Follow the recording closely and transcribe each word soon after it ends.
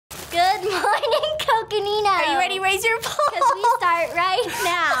Coconino. Are you ready? Raise your paw. Because we start right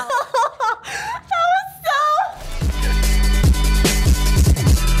now. That was so...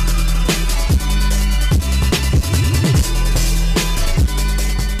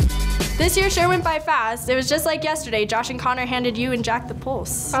 This year sure went by fast. It was just like yesterday. Josh and Connor handed you and Jack the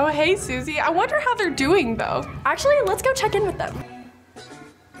pulse. Oh, hey, Susie. I wonder how they're doing, though. Actually, let's go check in with them.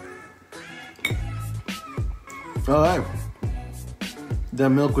 All right. That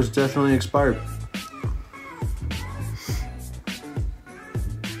milk was definitely expired.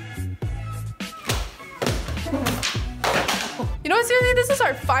 You know what, Susie? This is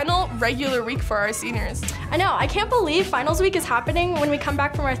our final regular week for our seniors. I know, I can't believe finals week is happening when we come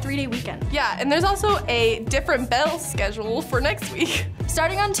back from our 3-day weekend. Yeah, and there's also a different bell schedule for next week.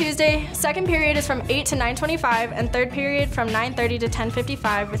 Starting on Tuesday, second period is from 8 to 9:25 and third period from 9:30 to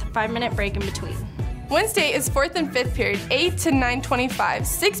 10:55 with a 5-minute break in between. Wednesday is 4th and 5th period, 8 to 9:25.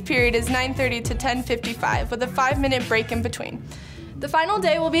 6th period is 9:30 to 10:55 with a 5-minute break in between. The final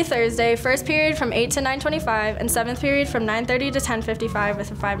day will be Thursday, first period from 8 to 9:25 and 7th period from 9:30 to 10:55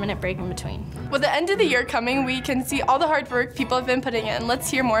 with a 5-minute break in between. With the end of the year coming, we can see all the hard work people have been putting in. Let's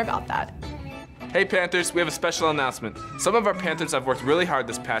hear more about that. Hey Panthers, we have a special announcement. Some of our Panthers have worked really hard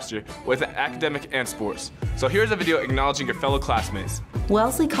this past year with academic and sports. So here's a video acknowledging your fellow classmates.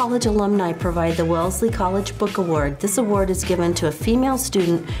 Wellesley College alumni provide the Wellesley College Book Award. This award is given to a female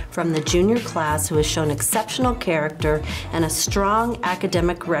student from the junior class who has shown exceptional character and a strong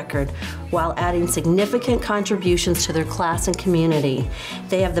academic record while adding significant contributions to their class and community.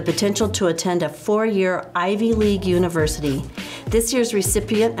 They have the potential to attend a 4-year Ivy League university. This year's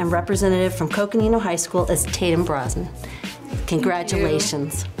recipient and representative from Coconino High School is Tatum Brosnan.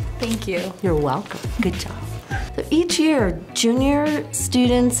 Congratulations. Thank you. You're welcome. Good job. So each year, junior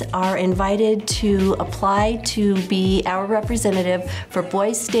students are invited to apply to be our representative for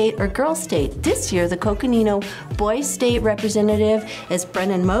Boys State or Girls State. This year, the Coconino Boys State representative is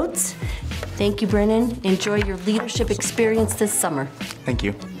Brennan Motes. Thank you, Brennan. Enjoy your leadership experience this summer. Thank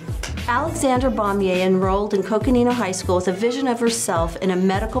you. Alexandra Baumier enrolled in Coconino High School with a vision of herself in a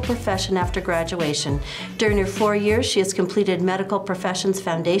medical profession after graduation. During her 4 years, she has completed Medical Professions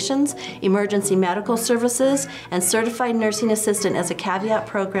Foundations, Emergency Medical Services, and Certified Nursing Assistant as a Caveat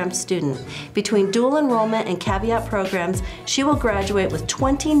Program student. Between dual enrollment and Caveat programs, she will graduate with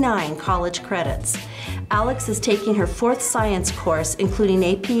 29 college credits. Alex is taking her 4th science course, including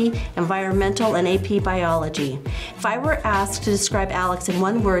AP Environmental and AP Biology. If I were asked to describe Alex in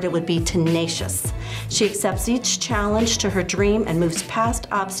one word, it would be tenacious. She accepts each challenge to her dream and moves past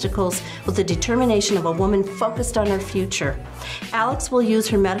obstacles with the determination of a woman focused on her future. Alex will use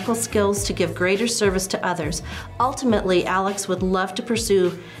her medical skills to give greater service to others. Ultimately, Alex would love to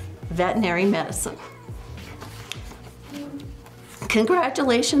pursue veterinary medicine.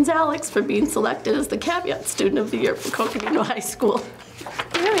 Congratulations, Alex, for being selected as the Caveat Student of the Year for Coconino High School.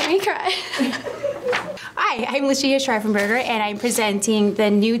 You made me cry. Hi, I'm Lucia Schreifenberger, and I'm presenting the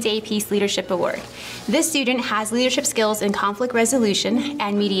New Day Peace Leadership Award. This student has leadership skills in conflict resolution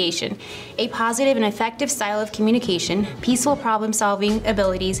and mediation, a positive and effective style of communication, peaceful problem-solving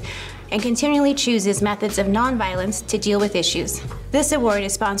abilities, and continually chooses methods of nonviolence to deal with issues. This award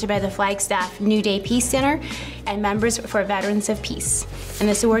is sponsored by the Flagstaff New Day Peace Center and Members for Veterans of Peace. And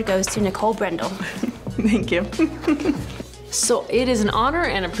this award goes to Nicole Brendel. Thank you. So it is an honor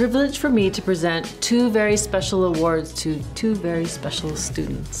and a privilege for me to present 2 very special awards to 2 very special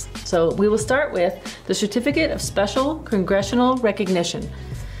students. So we will start with the Certificate of Special Congressional Recognition.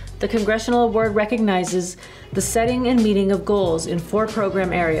 The Congressional Award recognizes the setting and meeting of goals in 4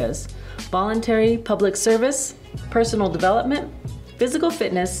 program areas: voluntary public service, personal development, physical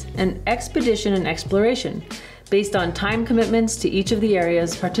fitness, and expedition and exploration. Based on time commitments to each of the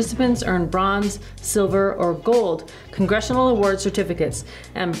areas, participants earn bronze, silver, or gold Congressional Award certificates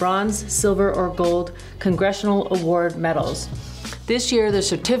and bronze, silver, or gold Congressional Award medals. This year, the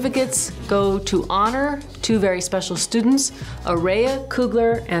certificates go to honor 2 very special students, Araya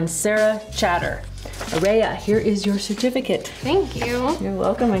Kugler and Sarah Chatter. Araya, here is your certificate. Thank you. You're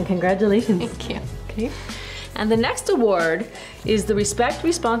welcome and congratulations. Thank you. Okay. And the next award is the Respect,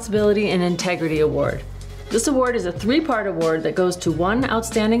 Responsibility, and Integrity Award. This award is a 3-part award that goes to 1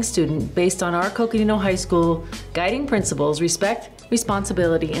 outstanding student based on our Coconino High School guiding principles: respect,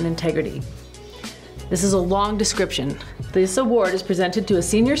 responsibility, and integrity. This is a long description. This award is presented to a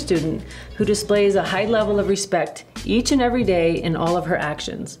senior student who displays a high level of respect each and every day in all of her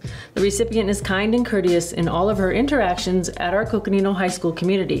actions. The recipient is kind and courteous in all of her interactions at our Coconino High School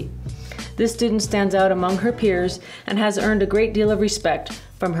community. This student stands out among her peers and has earned a great deal of respect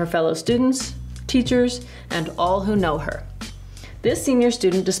from her fellow students, teachers, and all who know her. This senior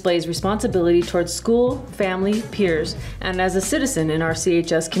student displays responsibility towards school, family, peers, and as a citizen in our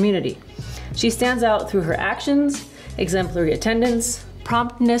CHS community. She stands out through her actions, exemplary attendance,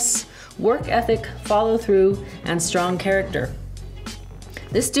 promptness, work ethic, follow-through, and strong character.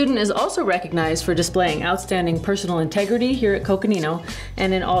 This student is also recognized for displaying outstanding personal integrity here at Coconino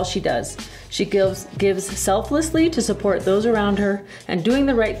and in all she does. She gives selflessly to support those around her and doing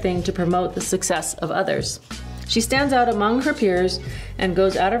the right thing to promote the success of others. She stands out among her peers and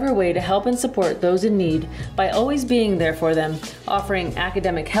goes out of her way to help and support those in need by always being there for them, offering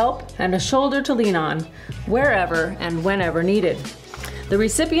academic help and a shoulder to lean on wherever and whenever needed. The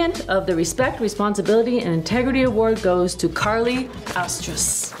recipient of the Respect, Responsibility, and Integrity Award goes to Carly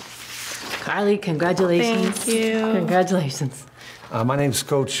Austris. Carly, congratulations. Thank you. Congratulations. My name is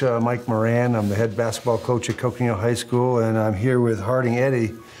Coach Mike Moran. I'm the head basketball coach at Coconino High School, and I'm here with Harding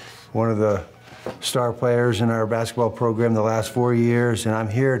Eddie, one of the star players in our basketball program the last 4 years, and I'm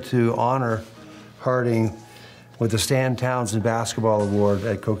here to honor Harding with the Stan Townsend Basketball Award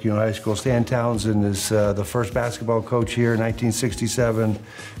at Coconino High School. Stan Townsend is the first basketball coach here in 1967,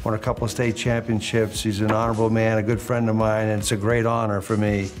 won a couple of state championships. He's an honorable man, a good friend of mine, and it's a great honor for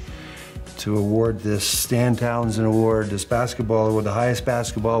me to award this Stan Townsend Award, this basketball award, the highest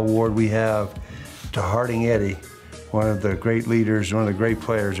basketball award we have, to Harding Eddie, one of the great leaders, one of the great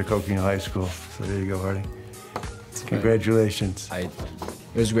players at Coconino High School. So there you go, Harding. Congratulations. It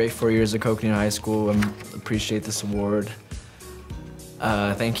was great 4 years at Coconino High School. I appreciate this award.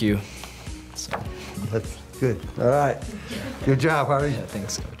 Thank you. So. That's good. All right. Good job, Harding. Yeah,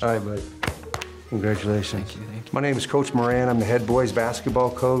 thanks, Coach. All right, buddy. Congratulations. Thank you, thank you. My name is Coach Moran. I'm the head boys basketball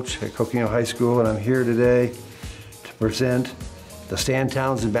coach at Coconino High School, and I'm here today to present the Stan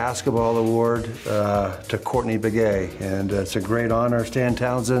Townsend Basketball Award to Kortnee Begay. And it's a great honor. Stan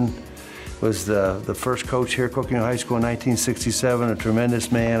Townsend was the first coach here at Coconino High School in 1967, a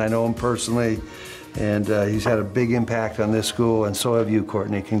tremendous man. I know him personally, and he's had a big impact on this school, and so have you,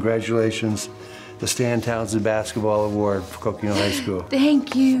 Kortnee. Congratulations. The Stan Townsend Basketball Award for Coconino High School.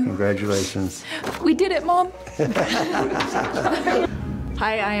 Thank you. Congratulations. We did it, Mom.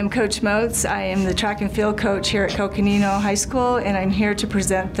 Hi, I am Coach Moats. I am the track and field coach here at Coconino High School, and I'm here to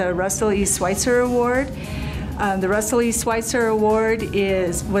present the Russell E. Schweitzer Award. The Russell E. Schweitzer Award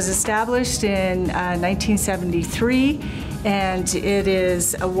was established in 1973, and it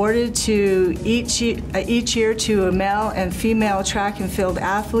is awarded to each year to a male and female track and field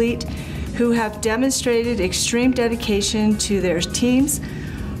athlete who have demonstrated extreme dedication to their teams.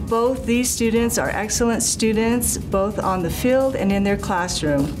 Both these students are excellent students, both on the field and in their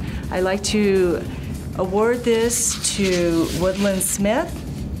classroom. I'd like to award this to Woodland Smith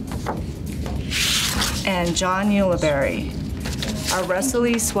and John Uleberry, our Russell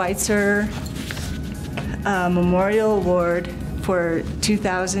E. Schweitzer Memorial Award for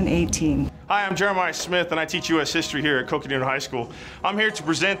 2018. Hi, I'm Jeremiah Smith, and I teach U.S. History here at Coconino High School. I'm here to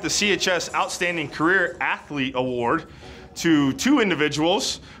present the CHS Outstanding Career Athlete Award to two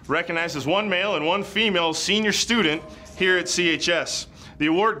individuals recognized as one male and one female senior student here at CHS. The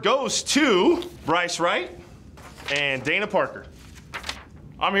award goes to Bryce Wright and Dana Parker.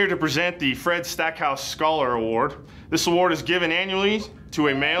 I'm here to present the Fred Stackhouse Scholar Award. This award is given annually to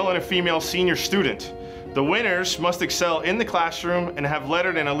a male and a female senior student. The winners must excel in the classroom and have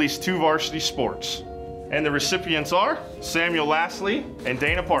lettered in at least 2 varsity sports. And the recipients are Samuel Lastly and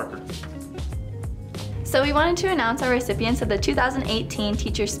Dana Parker. So we wanted to announce our recipients of the 2018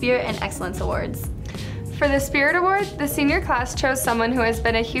 Teacher Spirit and Excellence Awards. For the Spirit Award, the senior class chose someone who has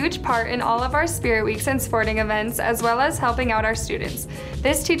been a huge part in all of our Spirit Weeks and sporting events, as well as helping out our students.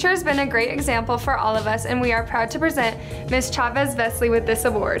 This teacher has been a great example for all of us, and we are proud to present Ms. Chavez Vesley with this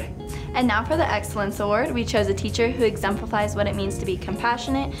award. And now for the Excellence Award, we chose a teacher who exemplifies what it means to be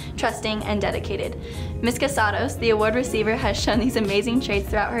compassionate, trusting, and dedicated. Ms. Casados, the award receiver, has shown these amazing traits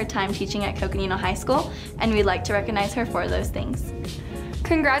throughout her time teaching at Coconino High School, and we'd like to recognize her for those things.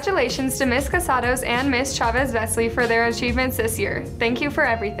 Congratulations to Ms. Casados and Ms. Chavez Vesley for their achievements this year. Thank you for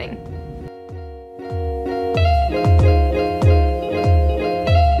everything.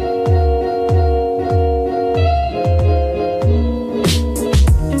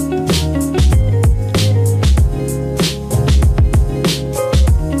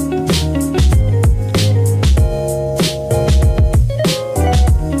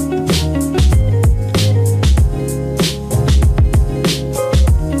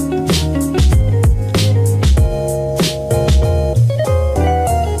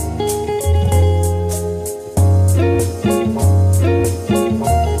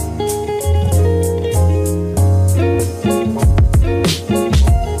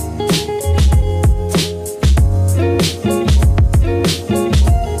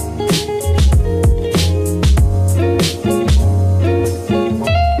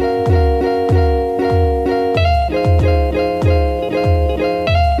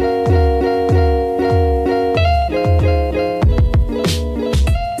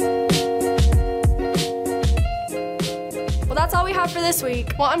 this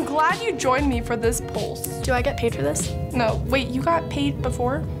week. Well, I'm glad you joined me for this pulse. Do I get paid for this? No, wait, you got paid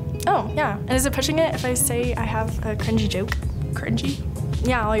before? Oh, yeah. And is it pushing it if I say I have a cringy joke? Cringy?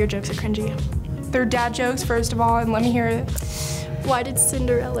 Yeah, all your jokes are cringy. They're dad jokes, first of all, and let me hear it. Why did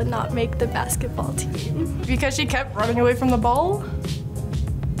Cinderella not make the basketball team? Because she kept running away from the ball?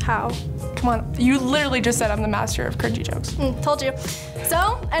 How? Come on, you literally just said I'm the master of cringy jokes. Told you.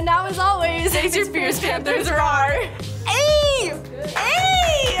 So, and now as always, Face your fears, Panthers roar! Hey!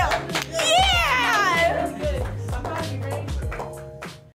 Hey! Yeah!